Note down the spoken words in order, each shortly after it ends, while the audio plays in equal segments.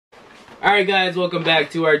Alright guys, welcome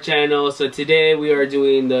back to our channel. So today we are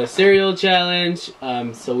doing the cereal challenge.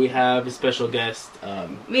 So we have a special guest.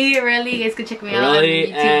 Me, Riley. You guys can check me out on Riley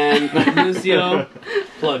YouTube. and Lucio.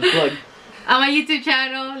 Plug. On my YouTube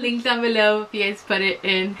channel, link down below if you guys put it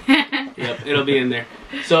in. Yep, it'll be in there.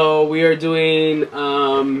 So we are doing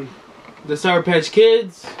the Sour Patch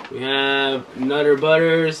Kids. We have Nutter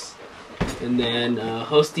Butters. And then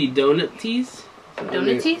Hosty Donuties.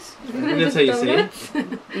 Donuties? I think that's how you say it.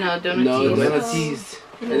 No, donuties. No, Donuties.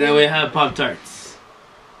 And then we have Pop Tarts.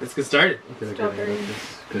 Let's get started. Which Which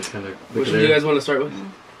one do you guys want to start with?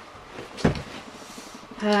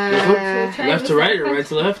 Left to right or right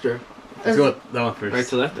to left? Or? Let's go with that one first. Right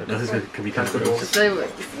to left? No, this could be kind of gross. So,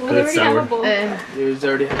 It's sour. Yours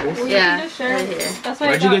already have one? yeah, Just share. right here. That's why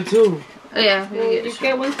Why'd you get two? Oh yeah, You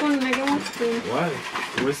get one spoon and I get one spoon. Why?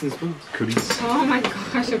 Wasting spoons. Cooties. Oh my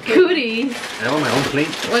gosh, okay. Cooties. I want my own plate.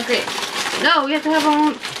 What grade? No, we have to have our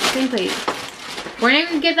own same plate. We're not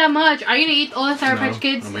even get that much. Are you gonna eat all the Sour Patch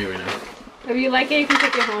Kids? I'm eating right now. If you like it, you can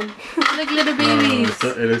take it home. Like little babies. No,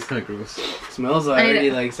 it is kind of gross. Smells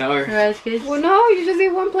already like sour. Sour Patch Kids. Well, no, you just eat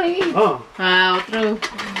one plate. Oh. Otro.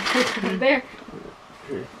 There.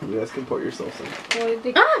 Here, you guys can pour yourself some. Well,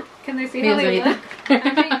 they, Ah! can they see Feels how they like look?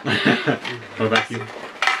 What about you?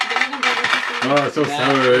 Oh, it's so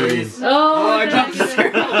sour already. Oh, I dropped the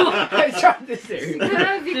cereal. I dropped the cereal.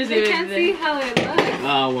 Because they can't see how it looks.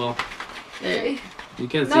 Oh, well. There. You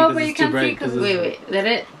can't see No, because but you it's too can't see bright. 'cause Wait. Let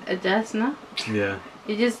it adjust, no? Yeah.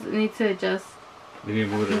 You just need to adjust. You need to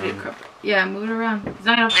move it around. Yeah, move it around. It's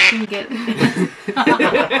not gonna fucking get.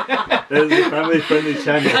 This is a family friendly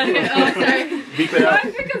channel. Oh, sorry. Beep it out.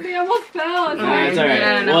 That's because they almost fell. It's Alright, it's fine.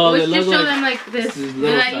 alright. No. Well, Let's they just look show like- them like this. This is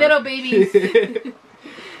They're like sour. little babies. You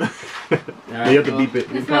have to beep it.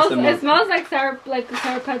 You pass them It up. smells like Sour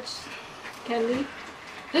Patch candy.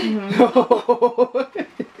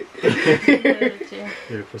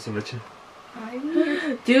 Here, put some leche.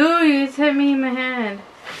 Dude, you just hit me in my hand.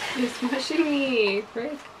 You're smashing me.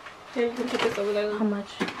 Right? Here, you can put this over there. How much?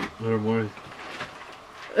 A little more.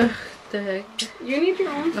 Ugh, the heck. You need your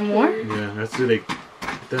own The more? spoon. Yeah, that's like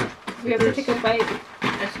that. We have to take a bite.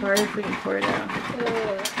 It's hard if we can pour it out.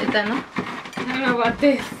 Is that no? I don't know about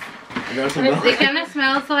this. I got some milk. It kind of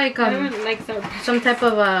smells like I don't like Sour Patch. some type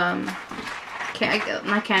of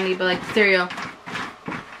not candy, but like cereal.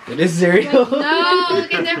 It is cereal. No,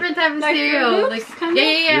 like a different type of Like cereal. Fruit Like Loops, kinda?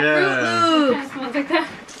 yeah, Yeah. Fruit Loops. Yeah, it smells like that.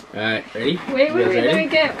 Alright, ready? Wait, You guys let ready? me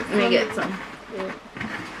get. Let me get some. Yeah.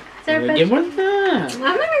 Sour Patch Get more than that. I'm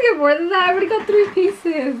not gonna get more than that. I already got 3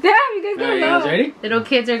 pieces. Damn, you guys Alright, got you guys low. ready? Little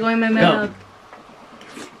kids are going my mouth.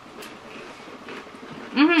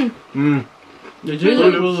 Mmm. Did you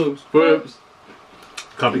Fruit like Loops? Fruit. But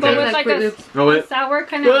with Copycat. like Fruit a Loops. Oh wait. sour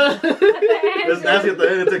kind of at the It's end. nasty at the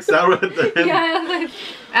end. It's like sour at the end. Yeah, like,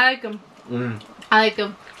 I like them. Mm. I like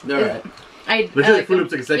them. Alright. I Looks like like Fruit them.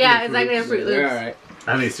 Loops, like a second. Yeah, like exactly like Fruit Loops. Alright.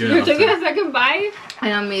 I haven't seen it. you're taking a second bite? I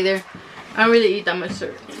don't either. I don't really eat that much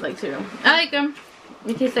like cereal. I like them.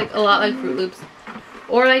 It tastes like a lot like Fruit Loops.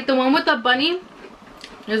 Or like the one with the bunny.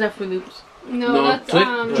 There's that Fruit Loops. No, that's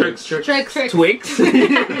Tricks. Tricks. Twix. I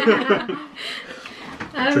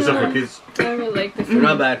don't Tricks are for know. kids. I don't really like this. They're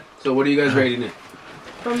not bad. So what are you guys rating it?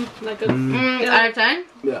 From like a. Out of 10?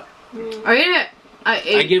 Yeah. Are you gonna? I I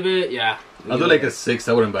 8. give it, yeah. I'll do like a 6.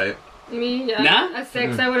 I wouldn't buy it. Me, yeah. Nah? A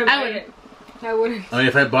 6, I wouldn't I buy wouldn't. it. I wouldn't. I mean,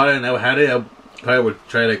 if I bought it and I had it, I probably would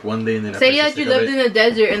try like one day and then. Say that you lived in the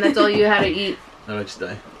desert and that's all you had to eat. I would just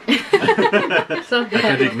die. So I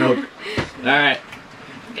can't take milk. Alright.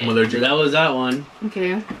 I'm allergic. That was that one.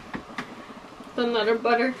 Okay. The Nutter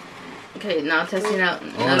Butter. Okay, now testing out.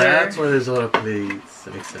 Oh, that's why there's a lot of plates.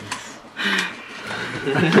 That makes sense.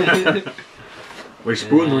 Where's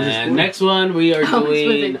spoon? Where's your And spoon? next one we are Oh, spoon's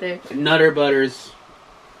doing right there. Nutter Butters.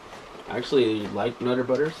 I actually like Nutter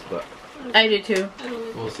Butters, but I do too. I don't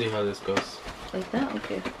know. we'll see how this goes. Like that?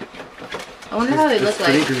 Okay. I wonder how they look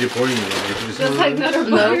pretty like. because you're pouring it. Like, you Just like Nutter No,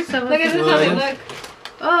 Butter. some of Look at them- this how they look.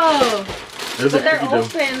 Oh, Those But are they're cookie dough.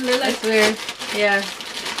 open. They're like. that's weird. Yeah.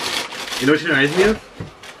 You know what she reminds me of?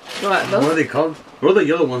 What? What are Those? they called? What are the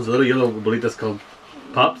yellow ones? The little yellow bolitas called?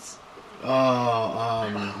 Pops? Oh,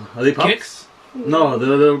 Are they pops? Kicks? No, the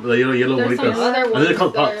yellow There's some bolitas. other I think ones. they're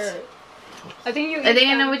called pops. that are- I think you. I think I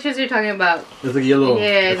eat know them. which ones you're talking about. It's like yellow.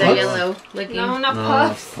 Yeah, the the pops? yellow looking. No, not No,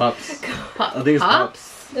 puffs. pops. Pop. I think it's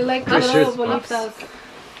Pops. They're like Pretty sure little it's pops. bolitas.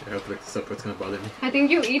 I have to look this up. It's gonna bother me. I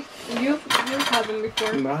think you've had them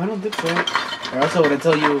before. No, I don't think so. Or else I would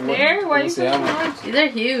tell you what. There? Why are you say so I want. much? These are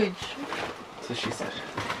huge. So she said.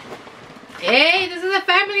 Hey, this is a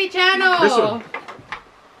family channel. This one.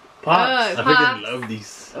 Pops. I freaking love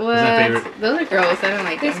these. What? It's my favorite. Those are gross. I don't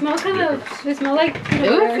like They them. smell kind of. They smell like peanut They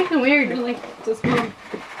look butter. freaking I weird. don't like the smell.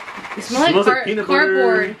 They smell like, Smells like peanut butter.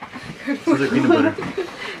 cardboard. Smells like peanut butter.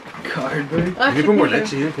 Cardboard. Oh, You can put more peanut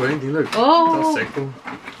leche. You didn't put anything. Look. Oh. It's all seco.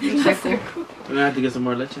 butter. I'm gonna have to get some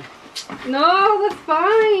more leche. No, that's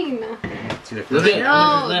fine. See, like, Look at-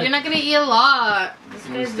 No, you're not gonna eat a lot.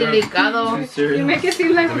 This is delicado. You Cereal. make it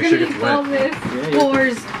seem like Let we're me gonna shake eat it all wet. this.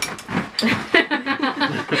 Pores.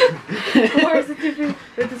 Where's the difference?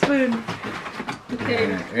 With the spoon. Okay.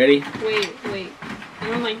 Alright, ready? Wait. I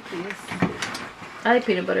don't like these. I like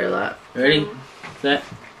peanut butter a lot. Ready? Set.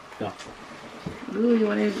 Ooh, you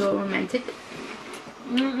want to go romantic?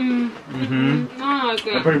 Mm-hmm. No,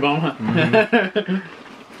 okay. They're pretty bomb, huh?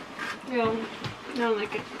 Yeah, I don't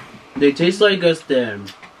like it. They taste like us then.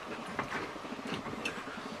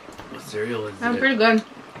 What cereal is I'm it? pretty good.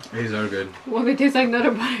 These are good. Well, they taste like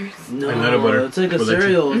Nutter Butters. No, Like Nutter Butter it's like a with leche.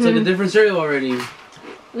 cereal. It's like a different cereal already.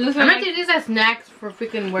 This I one, might take these as snacks for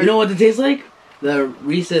freaking work. You know what they taste like? The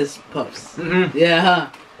Reese's Puffs. Mm-hmm. Yeah, huh?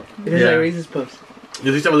 It tastes Yeah. like Reese's Puffs.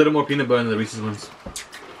 These have a little more peanut butter than the Reese's ones.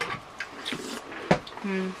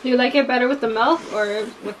 Do you like it better with the milk or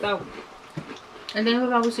without? I think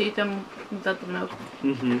I'll always eat them without the milk.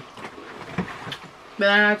 Mm-hmm. But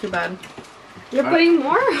they're not too bad. You're putting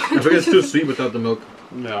more? I think it's too sweet without the milk.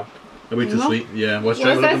 Yeah. It'll be too No. sweet. Yeah. What's What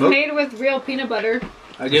try if without the that's milk? made with real peanut butter?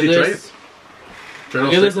 I give you try this. Try I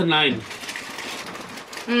it give all this a 9.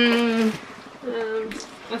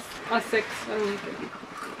 A 6. I don't like it.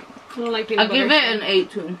 I don't like peanut I'll butter. give it an 8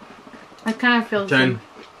 too. I kind of feel 10.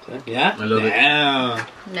 Yeah? I love it. Yeah.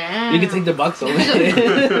 Nah. You can take the box over.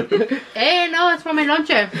 Hey, no, it's for my lunch.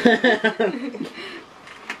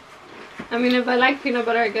 I mean, if I like peanut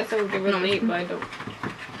butter, I guess I would give it an 8, but I don't.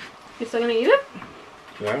 You still gonna eat it?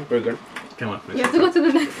 Yeah, very good. Come on, You have to go to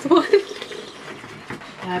the next one.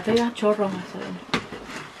 Ya pega chorro más.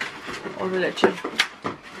 Or leche.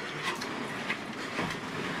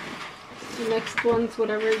 The next one's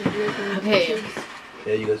whatever you guys want to Okay. choose.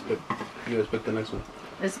 Yeah, you guys pick the next one.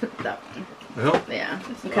 Let's pick that one. Well, Yeah.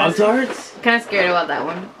 Pop-Tarts? Kind of scared about that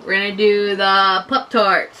one. We're gonna do the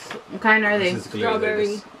Pop-Tarts. What kind are they? this is clear like Strawberry.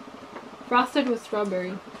 this. Frosted with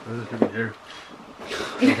strawberry. What is this here?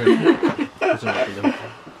 That's not like them.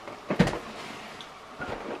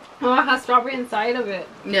 Oh, it has strawberry inside of it.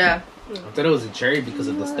 Yeah. I thought it was a cherry because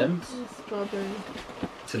of the stems. Strawberry.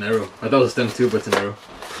 It's an arrow. I thought it was a stem too, but it's an arrow.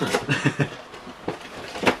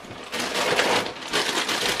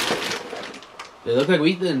 They look like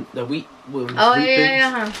wheat then. The wheat. Oh,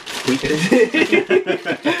 yeah. Wheat thins.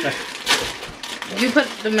 You put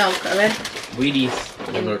the milk, alright? Wheaties.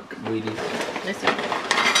 Look. Wheaties. Listen.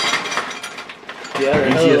 Yeah, they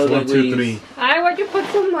Easiest look 1, like 2, Wheaties. 3. Why'd you put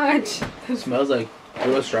so much? It smells like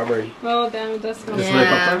real strawberry. Oh, damn, it does smell. This one like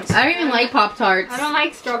Yeah. Pop-Tarts? I don't even like Pop-Tarts. I don't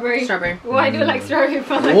like strawberry. Strawberry. Well, I do like strawberry,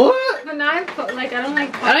 but like, What? but now I put, like, I don't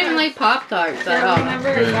like. I don't even like Pop-Tarts at Yeah, all. I've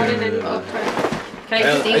never gotten any Yeah. Pop-Tarts. Can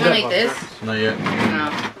I see one like this? Not yet.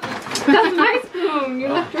 No. That's my spoon. You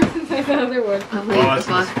left yours inside the other one. Oh, Oh, wait, that's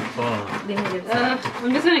fuck. oh. Leave me this.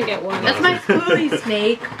 I'm just gonna get one. That's my spoon, you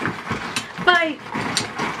snake. Bite.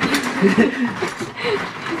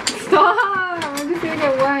 Stop! I'm just gonna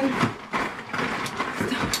get one.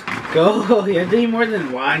 Go. You have to eat more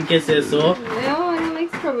than one. Que es eso? No, I don't like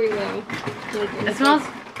strawberry though. It smells.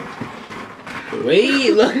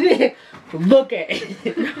 Wait, look at it. Look at it.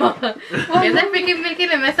 Is that freaking making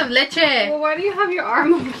a mess of leche? Well, why do you have your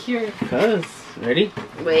arm over here? Cuz. Ready?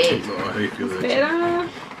 Wait. Oh, how do you feel that? Espera.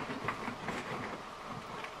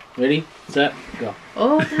 Ready? Set. Go.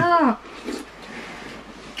 Oh, no.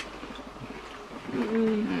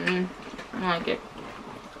 Mm. I don't like it.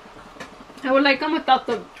 I would like them without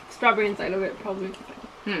the strawberry inside of it, probably.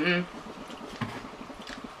 Mm-mm.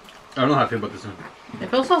 I don't know how I feel about this one. It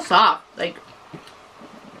feels so soft. Like,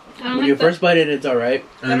 I don't When like you the, first bite it, it's alright.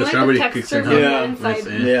 I And don't the like strawberry the kicks texture in. from Huh? Yeah. the inside. That's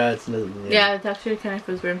it. Yeah, it's yeah, the texture kind of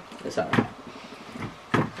feels weird. It's alright.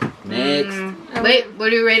 Next. Wait, what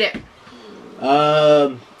do you rate it?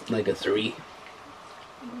 Like a 3.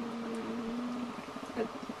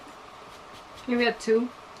 Maybe a 2.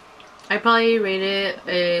 I probably rate it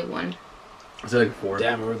a 1. It's like a 4.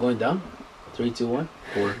 Damn, we're going down. 3, 2, 1.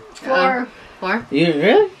 4. 4. 4? You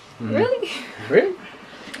really? Mm. Really? Really?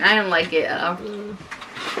 I don't like it at all.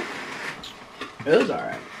 It was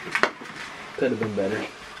alright. Could have been better.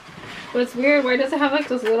 But it's weird. Why does it have like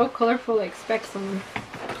those little colorful like specks on them?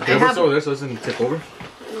 Okay, what's over there so it doesn't tip over?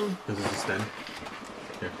 Mm. This is a stem.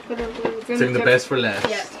 But it's gonna Saving the tip- best for last.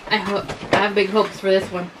 Yeah, I have big hopes for this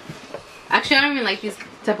one. Actually, I don't even like these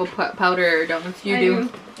type of powder donuts. You I do.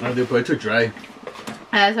 I do, but it's too dry.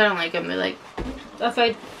 I don't like them. They're like, That's why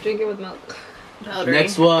I drink it with milk. Powdery.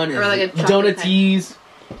 Next one is Or like a chocolate Donuties.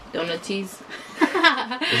 Donuties. Is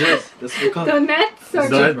it? That's what we call it. Donuts or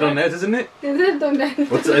Donuts, isn't it? Is it donuts?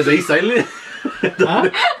 What's is he silent? Huh?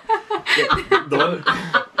 Don.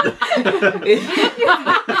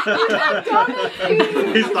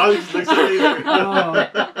 His dog just looks at me. Oh.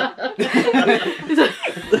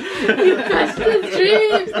 You crushed his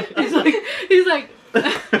dreams. He's like.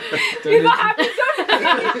 He's not happy.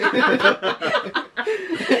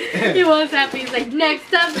 He was happy. He's like,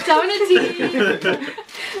 next up, Donuties.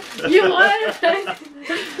 You won.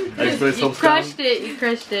 You crushed it. You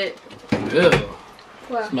crushed it. Ew.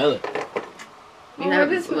 What? Smell it. You Oh, have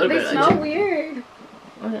they a little bit smell of weird.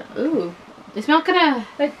 Ooh. They smell kind of.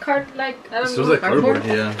 Like I don't It smells know. like cardboard,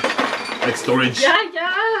 yeah. Like storage.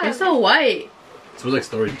 Yeah. They're so white. It smells like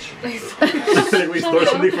storage. Like we store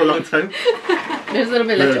something for a long time. There's a little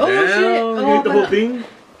bit like, oh shit. Damn, you ate the whole thing?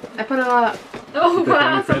 I put a lot. Oh Super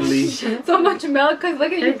wow, family so much milk. Cause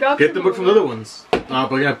look at you dropped. Get the milk from the other ones. Nah,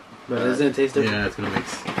 but yeah. But doesn't it taste different? Yeah, it's gonna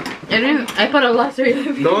mix. I put a lot of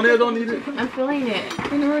it. Don't eat it. I'm feeling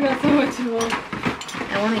it. We never got so much milk.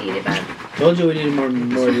 I want to eat it bad. Told you we needed more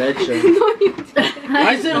leche. No, you didn't.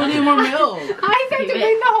 I said we need more milk. I said to Keep it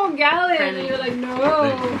bring the whole gallon, friendly. and you're like, no.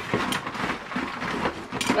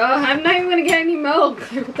 Oh, I'm not even gonna get any milk.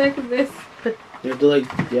 What the heck is this? You have to like,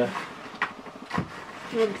 yeah.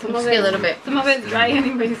 Well, Just get a little bit. Some of it's dry,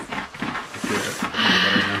 anyways.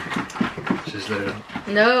 Just let it out.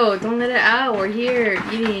 No, don't let it out. We're here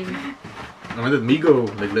eating. I mean, let me go.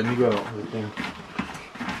 Like, let me go out. Like, yeah.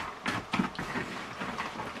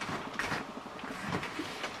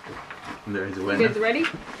 There, he's You wet. guys ready?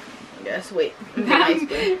 Yes, wait.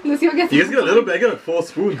 Lucio gets. You guys get a little bit. I got a full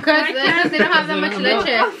spoon. Because they don't have that much leche.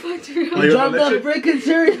 Oh, you Drop got the leche? freaking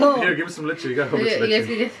cereal. Here, give me some leche. You got a whole bunch of Yes,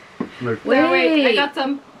 leche. yes. Look, Wait, I got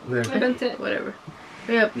some. there. I bent it. Whatever.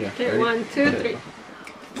 Yep. Yeah. Okay, ready? 1, 2, 3.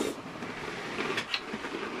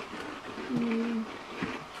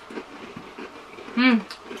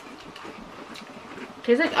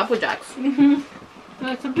 Tastes like Apple Jacks.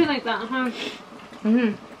 Something like that, huh?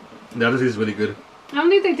 The other is really good. I don't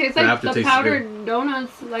think they taste like after the taste is powdered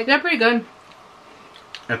donuts. Like They're pretty good.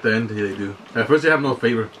 At the end, yeah, they do. At first, they have no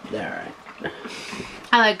flavor. Alright.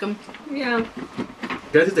 I like them. yeah.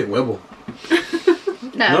 Guys, it's like huevo.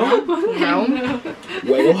 No.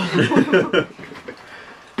 Wait.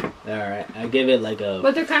 Alright, I give it like a.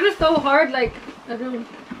 But they're kind of so hard. Like I don't know.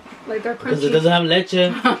 Like they're Because it crunchy. doesn't have leche.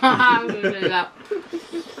 I'm gonna say that.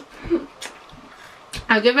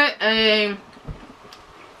 I'll give it an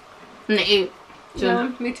 8.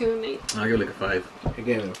 Yeah, me too, Nate. I'll give it like a 5. I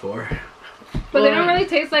gave it a 4. But they don't really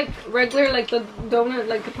taste like regular, like the donut,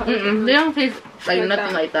 like the powdered donut. They don't taste like Like nothing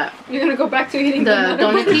that. like that. You're gonna go back to eating The donut.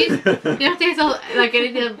 donuties, they don't taste like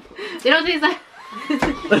anything. They don't taste like.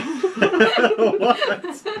 What?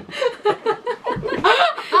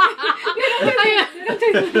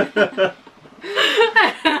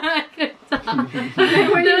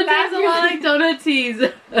 When you They laugh, taste a lot like donuties.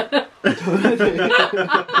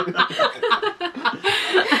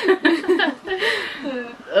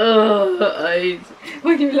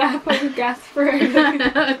 When you laugh, I would gasp for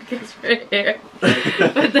air. Kiss for air.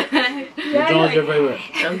 But then, Which one's your favorite?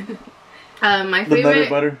 my The nutter favorite.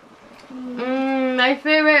 butter. My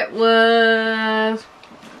favorite was.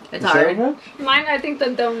 It's hard. Mine, I think the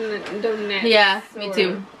donut. Yeah, me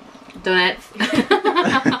too. Donuts.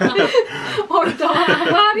 Or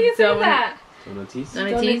how do you say that? Donuties?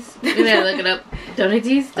 Donuties. You're gonna look it up.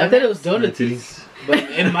 Donuties. I thought it was donuties. But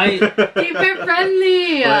it might. Keep it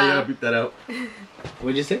friendly. Oh, you gotta beat that out.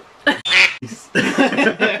 What'd you say?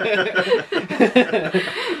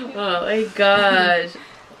 Oh my gosh.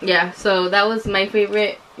 Yeah, so that was my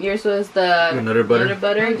favorite. Yours was the Nutter butter. Nutter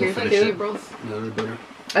butter. Just Yours like too. Gabriel's. Nutter butter.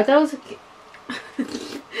 I thought it was.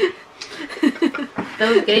 That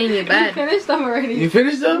was getting you You bad. finished them already. You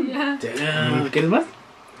finished them? Yeah. Damn. ¿Quieres más?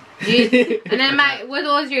 And then what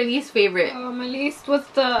was your least favorite? My least was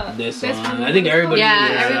the This best one. I think everybody- Yeah,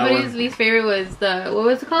 Yeah, that everybody's one. least favorite was the what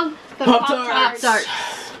was it called? The Pop-Tarts. Pop-Tarts.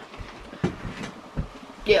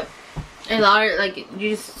 Yep. A lot of, like, you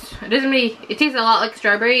just, it doesn't really, it tastes a lot like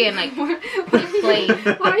strawberry and like plain.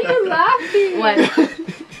 Why are you laughing? What?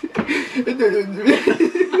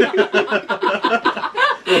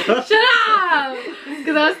 Shut up!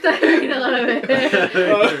 Because I was stuttering a little bit.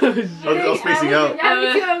 I was spacing out. Yeah,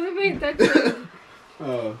 me too. I was paying attention.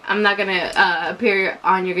 Oh. I'm not gonna appear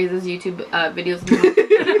on your guys' YouTube videos.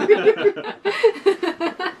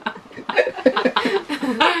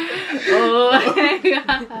 Oh my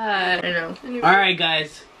god. I don't know. Alright,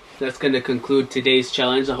 guys. That's going to conclude today's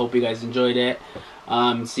challenge. I hope you guys enjoyed it.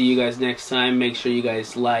 See you guys next time. Make sure you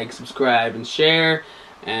guys like, subscribe, and share.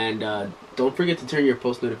 And don't forget to turn your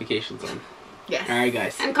post notifications on. Yes. Alright,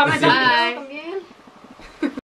 guys. And comment down below. Bye.